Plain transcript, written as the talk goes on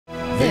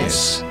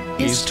This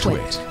is TWiT.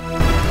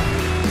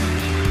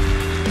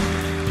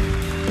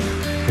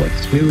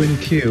 What's new in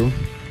Q?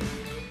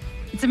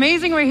 It's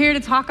amazing we're here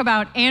to talk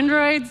about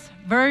Android's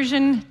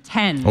version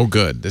 10. Oh,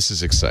 good. This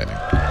is exciting.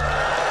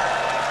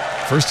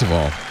 First of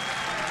all,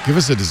 give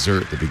us a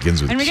dessert that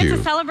begins with Q. And we get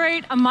to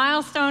celebrate a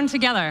milestone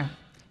together.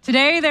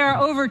 Today, there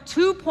are over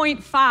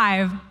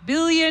 2.5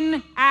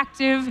 billion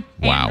active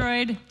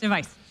Android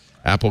devices.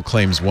 Apple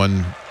claims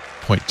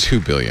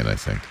 1.2 billion, I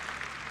think.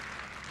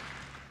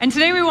 And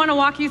today, we want to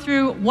walk you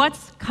through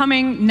what's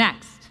coming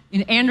next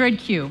in Android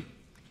Q.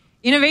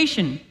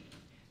 Innovation,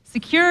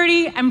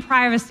 security and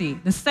privacy,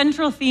 the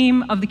central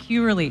theme of the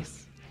Q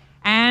release,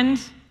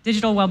 and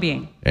digital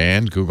well-being.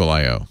 And Google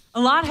I/O.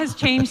 A lot has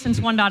changed since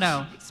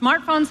 1.0.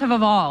 Smartphones have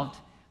evolved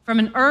from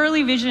an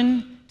early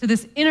vision to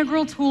this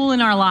integral tool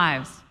in our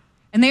lives.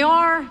 And they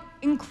are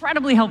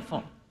incredibly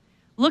helpful.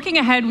 Looking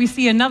ahead, we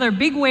see another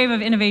big wave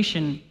of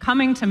innovation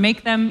coming to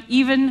make them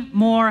even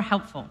more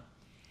helpful.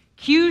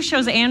 Q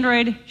shows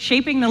Android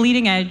shaping the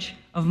leading edge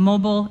of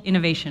mobile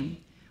innovation,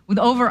 with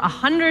over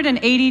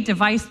 180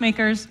 device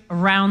makers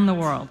around the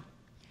world.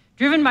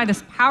 Driven by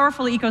this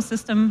powerful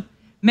ecosystem,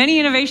 many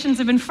innovations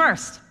have been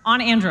first on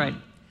Android,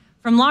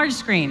 from large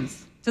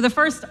screens to the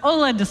first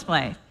OLED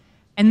display.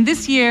 And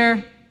this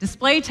year,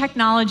 display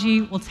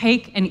technology will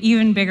take an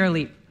even bigger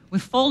leap,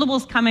 with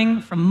foldables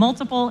coming from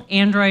multiple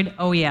Android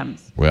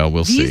OEMs. Well,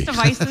 we'll see. These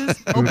devices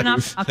open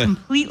up a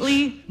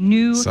completely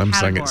new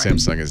category.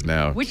 Samsung is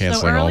now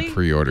canceling all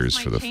pre-orders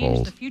for the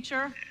Fold.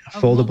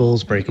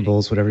 Foldables,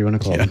 breakables, whatever you want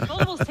to call them.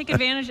 Foldables take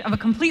advantage of a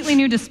completely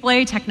new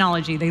display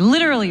technology. They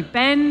literally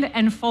bend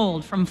and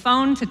fold from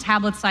phone to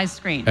tablet-sized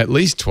screen. At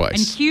least twice.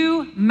 And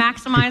Q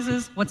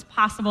maximizes what's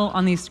possible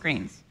on these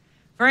screens.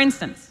 For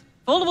instance,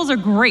 foldables are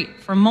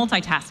great for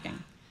multitasking.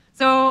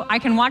 So I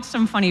can watch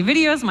some funny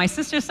videos my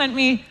sister sent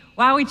me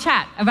while we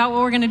chat about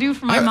what we're going to do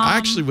for my mom. I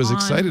actually was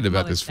excited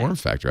about this form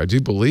factor. I do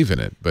believe in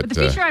it. But the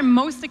feature I'm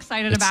most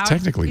excited about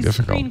technically is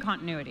difficult. screen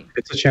continuity.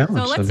 It's a challenge.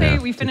 So let's say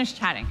we finish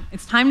chatting.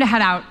 It's time to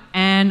head out,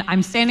 and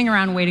I'm standing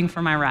around waiting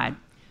for my ride.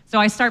 So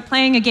I start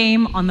playing a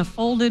game on the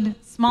folded,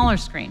 smaller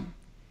screen.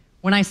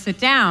 When I sit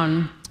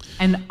down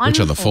and unfold, which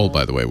on the Fold,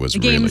 by the way, was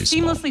really small. The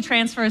game seamlessly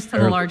transfers to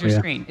the larger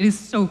screen. It is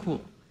so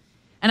cool.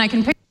 And I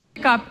can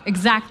pick up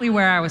exactly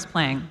where I was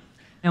playing.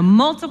 Now,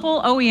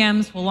 multiple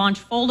OEMs will launch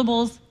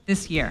foldables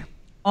this year,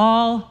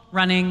 all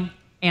running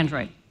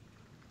Android.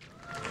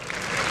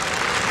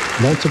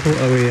 Multiple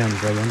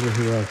OEMs. I wonder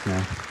who else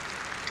now.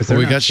 Well,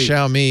 we got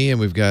Xiaomi and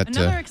we've got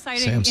Another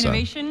exciting Samsung.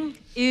 innovation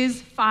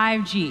is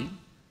 5G.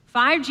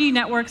 5G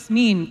networks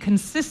mean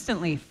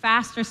consistently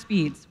faster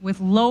speeds with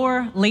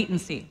lower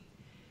latency.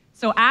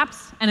 So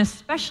apps, and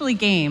especially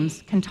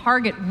games, can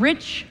target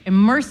rich,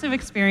 immersive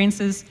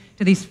experiences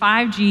to these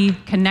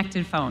 5G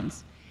connected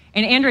phones.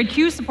 And Android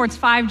Q supports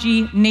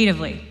 5G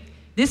natively.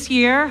 This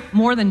year,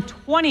 more than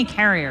 20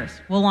 carriers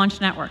will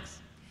launch networks.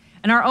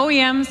 And our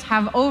OEMs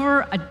have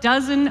over a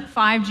dozen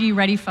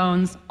 5G-ready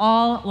phones,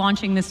 all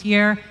launching this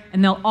year,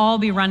 and they'll all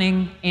be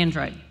running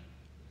Android.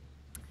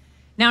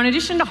 Now, in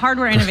addition to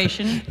hardware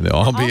innovation, they'll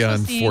all be on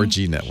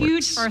 4G networks.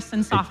 Huge firsts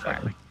in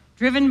software,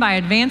 driven by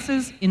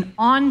advances in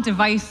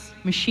on-device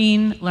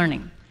machine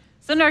learning.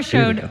 Sundar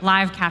showed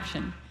live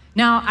caption.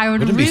 Now, I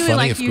would really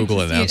like you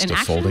to see it in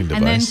action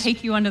and then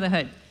take you under the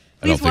hood.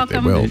 Please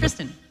welcome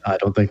Tristan. I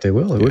don't think they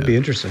will. It would be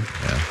interesting.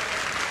 Yeah.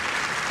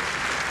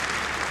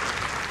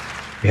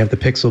 We have the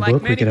Pixel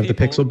book. We can have the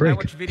Pixel break. I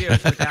watch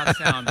videos without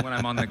sound when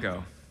I'm on the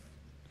go.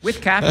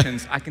 With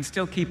captions, I can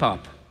still keep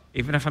up,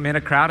 even if I'm in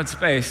a crowded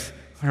space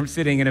or I'm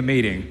sitting in a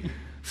meeting.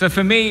 So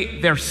for me,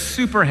 they're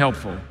super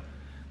helpful.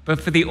 But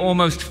for the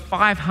almost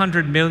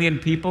 500 million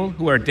people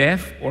who are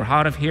deaf or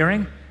hard of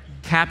hearing,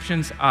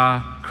 captions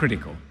are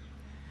critical.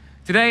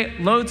 Today,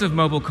 loads of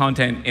mobile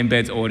content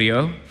embeds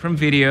audio, from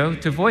video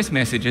to voice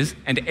messages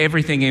and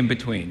everything in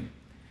between.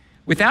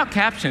 Without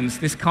captions,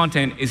 this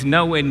content is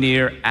nowhere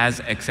near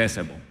as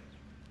accessible.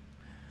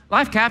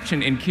 Live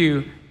caption in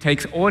Q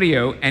takes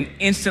audio and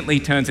instantly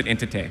turns it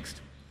into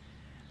text.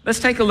 Let's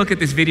take a look at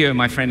this video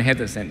my friend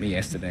Heather sent me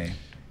yesterday.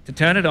 To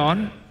turn it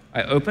on,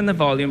 I open the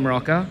volume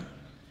rocker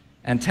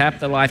and tap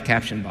the live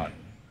caption button.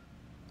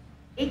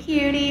 Hey,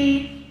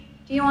 cutie.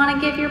 Do you want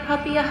to give your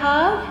puppy a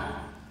hug?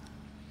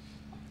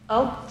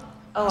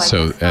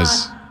 So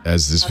as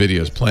this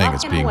video is playing,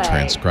 it's being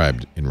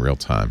transcribed in real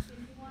time.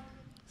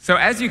 So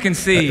as you can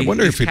see,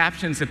 these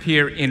captions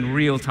appear in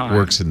real time.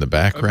 Works in the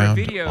background on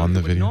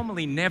the video. video.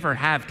 Normally never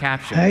have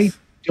captions. I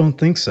don't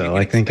think so.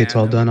 I think it's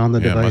all done on the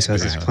device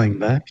as it's playing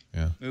back.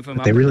 Yeah.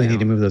 But they really need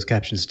to move those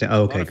captions down.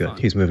 Oh, okay, good.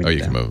 He's moving. Oh,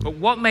 you can move. But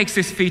what makes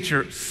this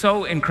feature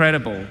so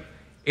incredible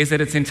is that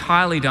it's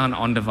entirely done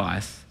on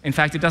device. In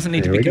fact, it doesn't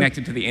need to be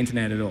connected to the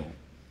internet at all.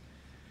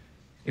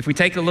 If we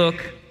take a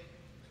look,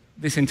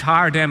 this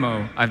entire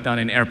demo I've done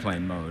in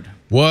airplane mode.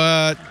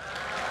 What?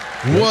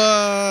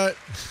 What?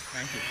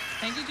 Thank you.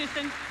 Thank you,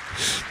 Tristan.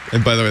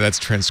 And by the way, that's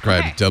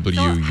transcribed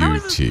W-U-T. How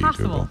is this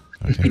possible? Google.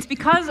 Okay. It's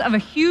because of a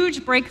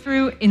huge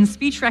breakthrough in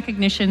speech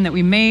recognition that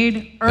we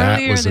made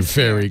earlier That was a this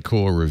year. very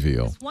cool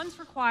reveal. This once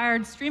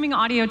required streaming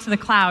audio to the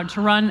cloud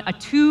to run a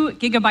 2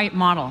 gigabyte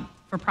model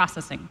for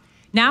processing.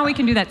 Now we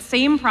can do that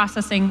same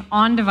processing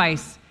on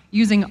device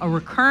using a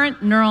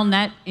recurrent neural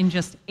net in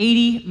just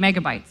 80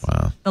 megabytes.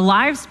 Wow. The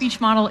live speech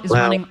model is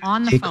running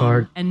on the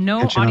phone, and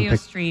no audio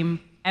stream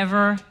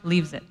ever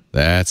leaves it.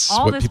 That's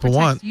All what this people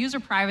protects want. user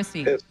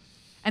privacy.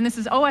 And this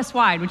is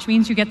OS-wide, which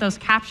means you get those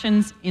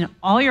captions in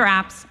all your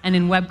apps and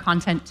in web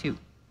content too.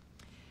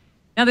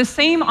 Now, the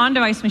same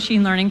on-device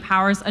machine learning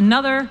powers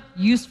another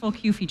useful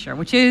Q feature,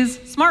 which is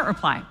Smart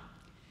Reply.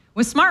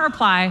 With Smart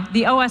Reply,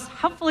 the OS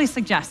helpfully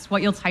suggests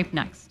what you'll type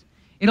next.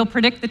 It'll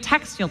predict the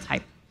text you'll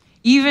type,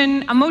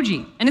 even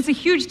emoji, and it's a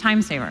huge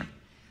time saver.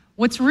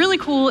 What's really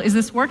cool is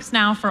this works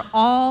now for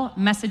all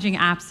messaging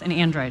apps in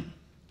Android.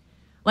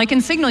 Like in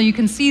Signal, you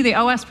can see the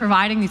OS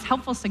providing these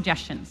helpful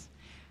suggestions.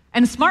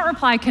 And Smart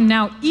Reply can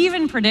now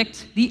even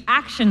predict the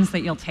actions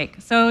that you'll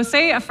take. So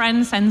say a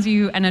friend sends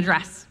you an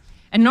address,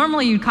 and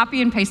normally you'd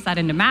copy and paste that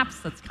into Maps.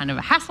 That's kind of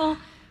a hassle.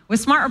 With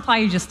Smart Reply,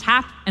 you just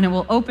tap, and it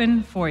will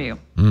open for you.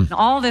 And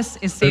all this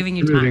is saving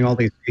you Moving time. all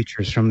these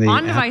features from the app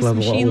On-device level all the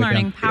machine way down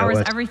learning to the powers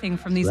OS. everything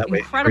from these That way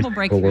incredible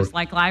everything will breakthroughs work.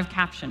 like live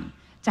caption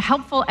to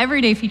helpful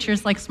everyday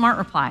features like Smart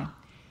Reply.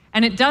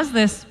 And it does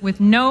this with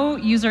no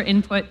user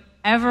input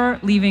ever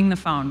leaving the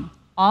phone,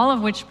 all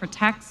of which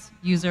protects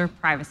user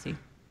privacy.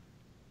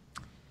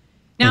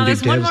 Now, And do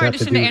there's one devs more have to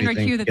addition to do Android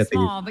anything Q to that's get the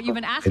small, user but you've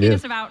been input? asking It us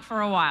is. about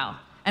for a while.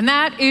 And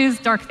that is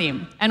Dark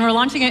Theme. And we're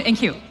launching it in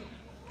Q.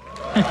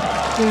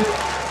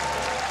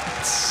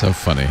 It's so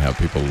funny how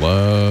people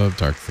love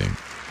dark theme.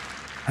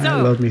 I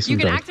So love me some you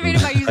can dark activate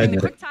it by theme. I using the admit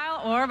quick it.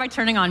 tile or by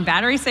turning on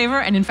battery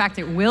saver, and in fact,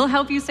 it will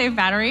help you save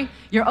battery.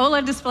 Your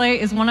OLED display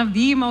is one of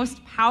the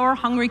most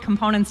power-hungry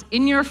components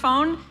in your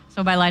phone,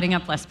 so by lighting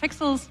up less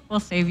pixels will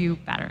save you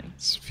battery.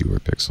 It's fewer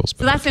pixels.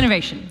 So that's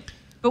innovation.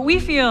 But we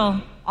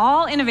feel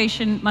all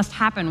innovation must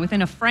happen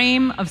within a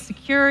frame of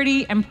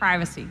security and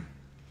privacy.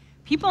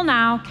 People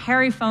now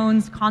carry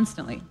phones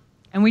constantly,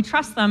 and we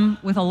trust them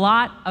with a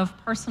lot of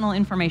personal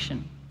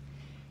information.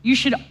 You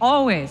should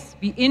always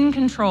be in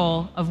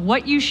control of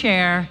what you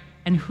share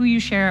and who you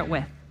share it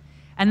with.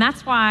 And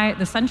that's why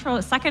the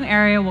second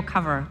area we'll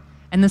cover,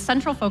 and the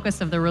central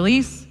focus of the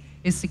release,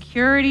 is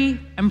security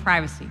and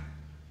privacy.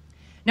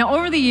 Now,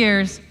 over the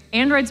years,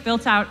 Android's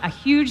built out a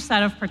huge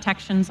set of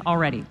protections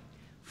already.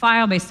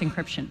 File-based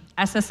encryption,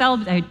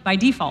 SSL by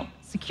default,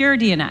 secure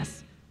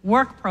DNS,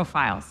 work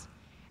profiles,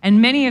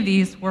 and many of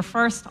these were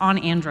first on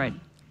Android.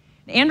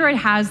 Android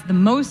has the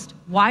most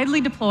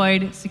widely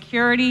deployed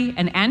security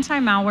and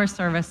anti-malware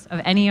service of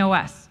any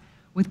OS,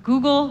 with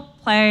Google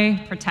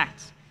Play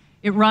Protect.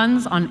 It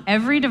runs on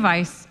every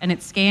device, and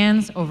it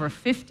scans over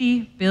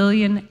 50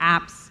 billion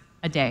apps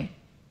a day.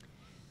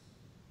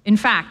 In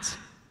fact,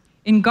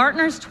 in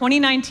Gartner's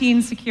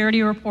 2019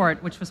 security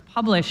report, which was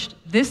published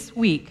this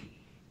week,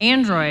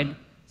 Android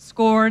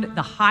scored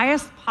the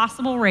highest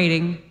possible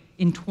rating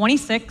in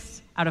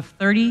 26 out of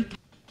 30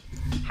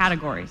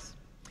 categories.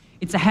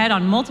 It's ahead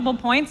on multiple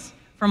points,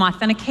 from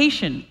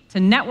authentication to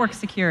network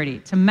security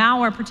to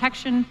malware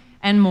protection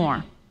and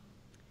more.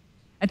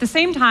 At the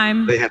same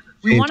time, They have to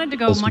we change wanted to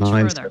go people's much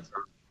mindsets further.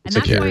 on And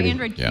that's why security,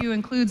 Android yeah. Q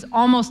includes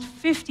almost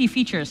 50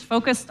 features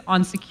focused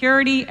on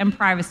security and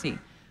privacy,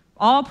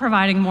 all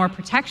providing more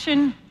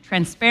protection,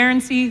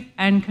 transparency,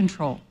 and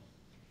control.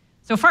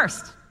 So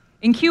first,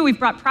 in Q, we've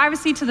brought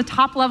privacy to the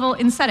top level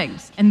in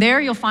settings, and there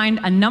you'll find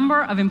a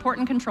number of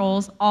important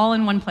controls all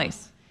in one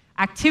place.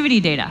 Activity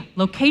data,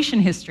 location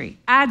history,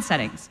 ad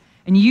settings,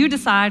 and you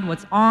decide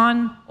what's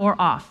on or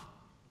off.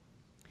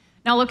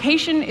 Now,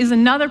 location is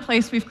another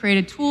place we've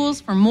created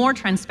tools for more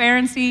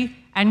transparency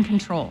and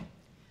control.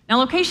 Now,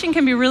 location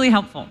can be really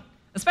helpful,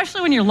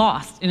 especially when you're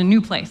lost in a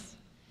new place.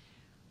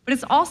 But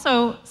it's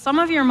also some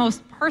of your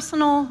most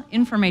personal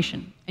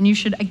information, and you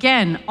should,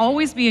 again,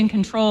 always be in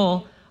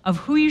control of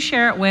who you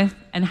share it with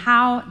and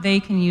how they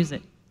can use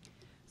it.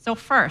 So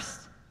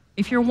first,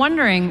 if you're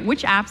wondering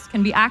which apps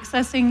can be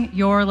accessing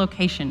your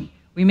location,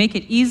 we make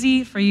it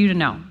easy for you to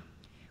know.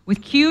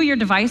 With Q, your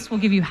device will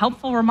give you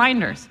helpful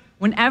reminders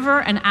whenever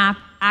an app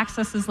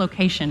accesses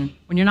location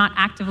when you're not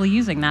actively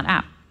using that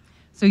app.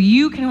 So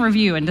you can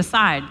review and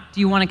decide, do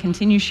you want to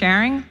continue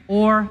sharing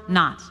or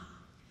not?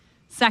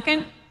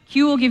 Second,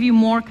 Q will give you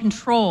more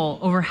control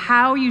over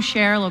how you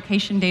share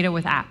location data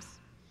with apps.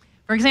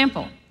 For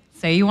example,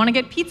 say you want to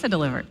get pizza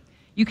delivered.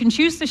 You can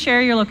choose to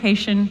share your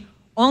location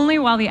only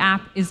while the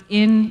app is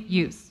in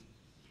use.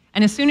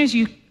 And as soon as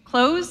you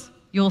close,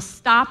 you'll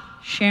stop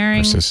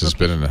sharing. This has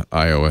been an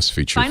iOS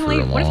feature Finally,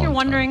 for a long what if you're time.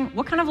 wondering,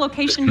 what kind of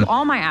location do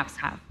all my apps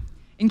have?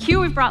 In Q,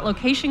 we've brought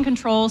location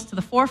controls to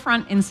the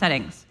forefront in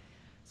settings.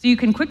 So you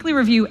can quickly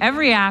review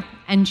every app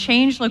and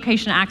change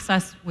location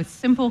access with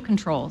simple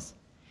controls.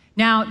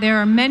 Now, there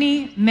are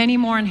many, many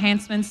more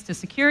enhancements to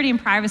security and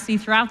privacy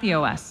throughout the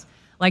OS,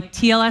 like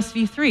TLS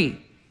v3,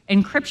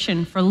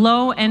 encryption for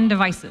low-end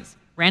devices,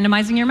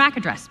 randomizing your MAC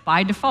address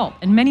by default,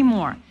 and many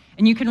more.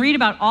 And you can read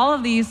about all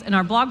of these in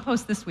our blog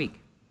post this week.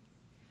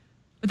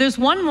 But there's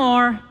one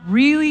more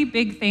really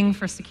big thing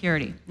for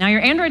security. Now, your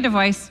Android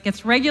device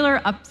gets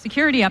regular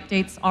security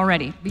updates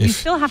already, but you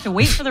still have to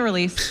wait for the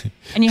release,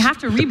 and you have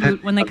to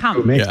reboot when they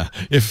come. Yeah,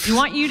 if we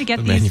want you to get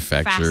the these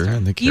manufacturer faster,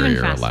 and the even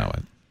carrier faster. allow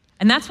it.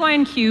 And that's why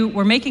in Q,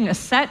 we're making a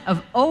set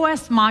of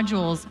OS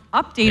modules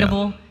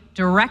updatable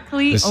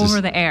directly over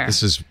the air.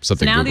 This is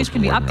something so now Google's these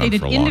can be been working on updated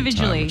for a long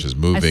individually time, which is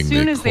moving as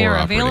soon the as they core are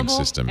operating available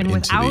system and into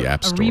without the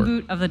App Store, a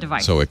reboot of the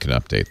device. so it can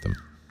update them.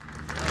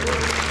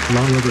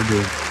 Long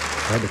overdue.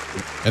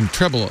 And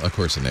Treble, of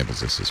course,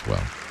 enables this as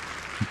well.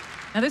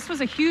 Now, this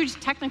was a huge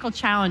technical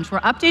challenge.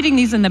 We're updating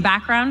these in the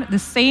background the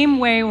same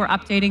way we're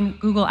updating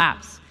Google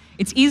Apps.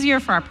 It's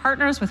easier for our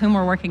partners with whom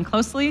we're working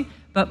closely,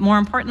 but more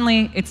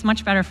importantly, it's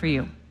much better for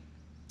you.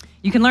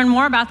 You can learn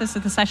more about this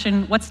at the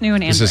session, What's New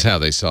in Android. This is how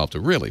they solved a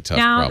really tough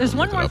problem. Now, there's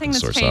one with an more thing open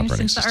that's source changed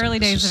operating since the system. early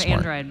This days is of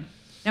smart. Android.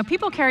 Now,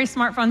 people carry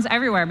smartphones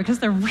everywhere because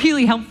they're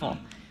really helpful.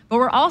 But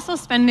we're also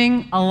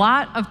spending a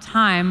lot of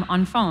time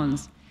on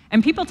phones.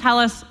 And people tell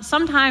us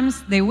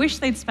sometimes they wish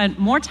they'd spent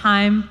more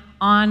time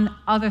on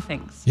other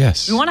things.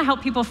 Yes. We want to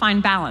help people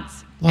find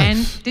balance Life.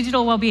 and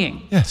digital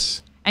well-being.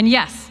 Yes. And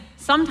yes,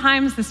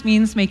 sometimes this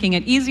means making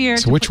it easier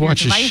to which put your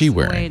watch is device she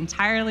wearing? away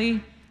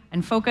entirely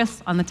and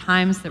focus on the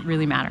times that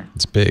really matter.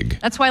 It's big.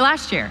 That's why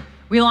last year,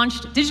 we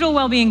launched digital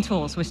well-being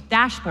tools with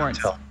dashboards,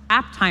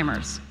 app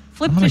timers,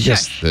 flip I'm to gonna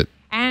guess shush, that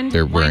and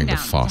they're wearing wind the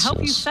down to help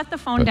you fossils, set the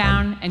phone but,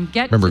 down and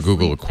get remember to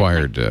Google sleep at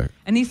acquired, night.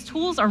 And these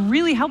tools are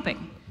really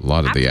helping. a lot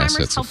of App the timers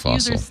assets of help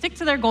users Fossil. stick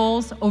to their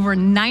goals over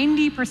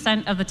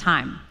 90% of the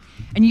time.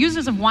 And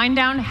users of Wind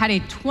Down had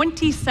a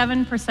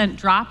 27%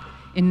 drop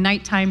in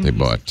nighttime They usage.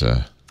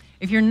 bought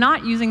If you're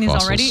not using these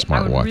Fossil's already,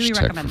 I would smartwatch really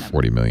tech recommend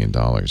for them. $40 million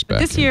back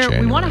This in year,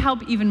 January. we want to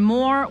help even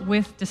more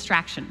with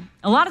distraction.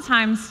 A lot of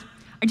times,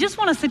 I just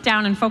want to sit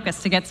down and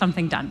focus to get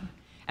something done.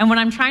 And when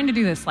I'm trying to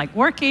do this, like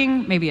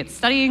working, maybe it's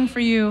studying for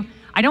you,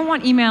 I don't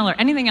want email or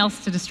anything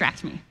else to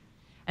distract me.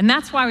 And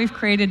that's why we've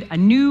created a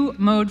new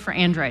mode for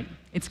Android.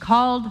 It's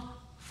called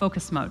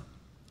Focus Mode.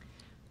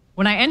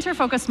 When I enter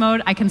Focus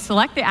Mode, I can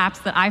select the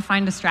apps that I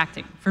find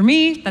distracting. For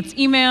me, that's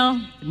email,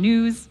 the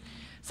news.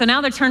 So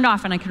now they're turned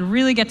off, and I can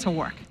really get to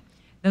work.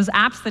 Those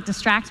apps that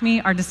distract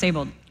me are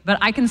disabled. But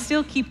I can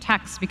still keep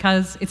texts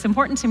because it's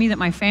important to me that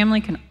my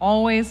family can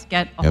always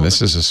get a hold of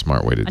this me is a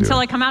smart way to do until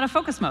it. I come out of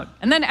Focus Mode.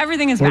 And then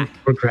everything is Or- back.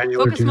 or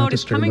granular Focus do not Mode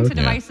is disturb coming to mode.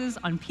 Yeah. devices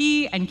on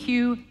P and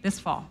Q this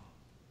fall.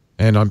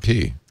 And on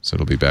P, so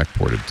it'll be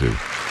backported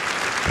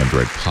to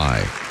Android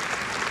Pie.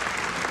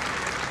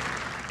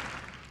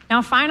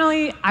 Now,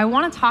 finally, I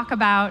want to talk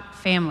about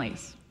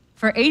families.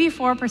 For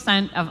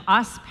 84% of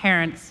us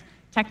parents,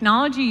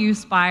 technology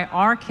use by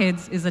our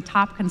kids is a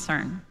top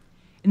concern.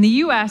 In the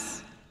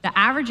US, the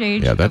average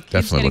age Yeah, that of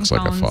kids definitely getting looks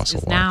like a phones Fossil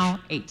is watch. now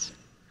 8.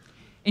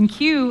 In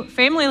Q,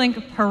 Family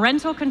Link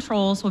parental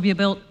controls will be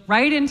built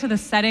right into the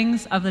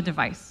settings of the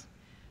device.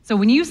 So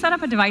when you set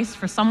up a device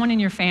for someone in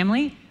your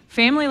family,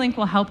 Family Link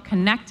will help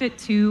connect it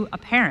to a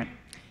parent.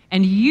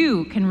 And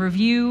you can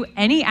review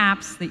any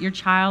apps that your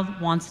child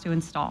wants to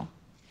install.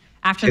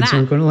 After Kids that,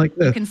 aren't gonna like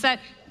you this. can set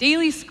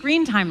daily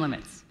screen time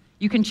limits.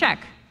 You can check,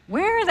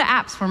 where are the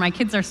apps where my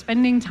kids are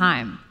spending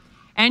time?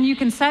 And you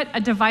can set a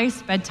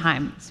device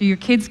bedtime so your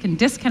kids can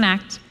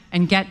disconnect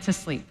and get to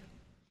sleep.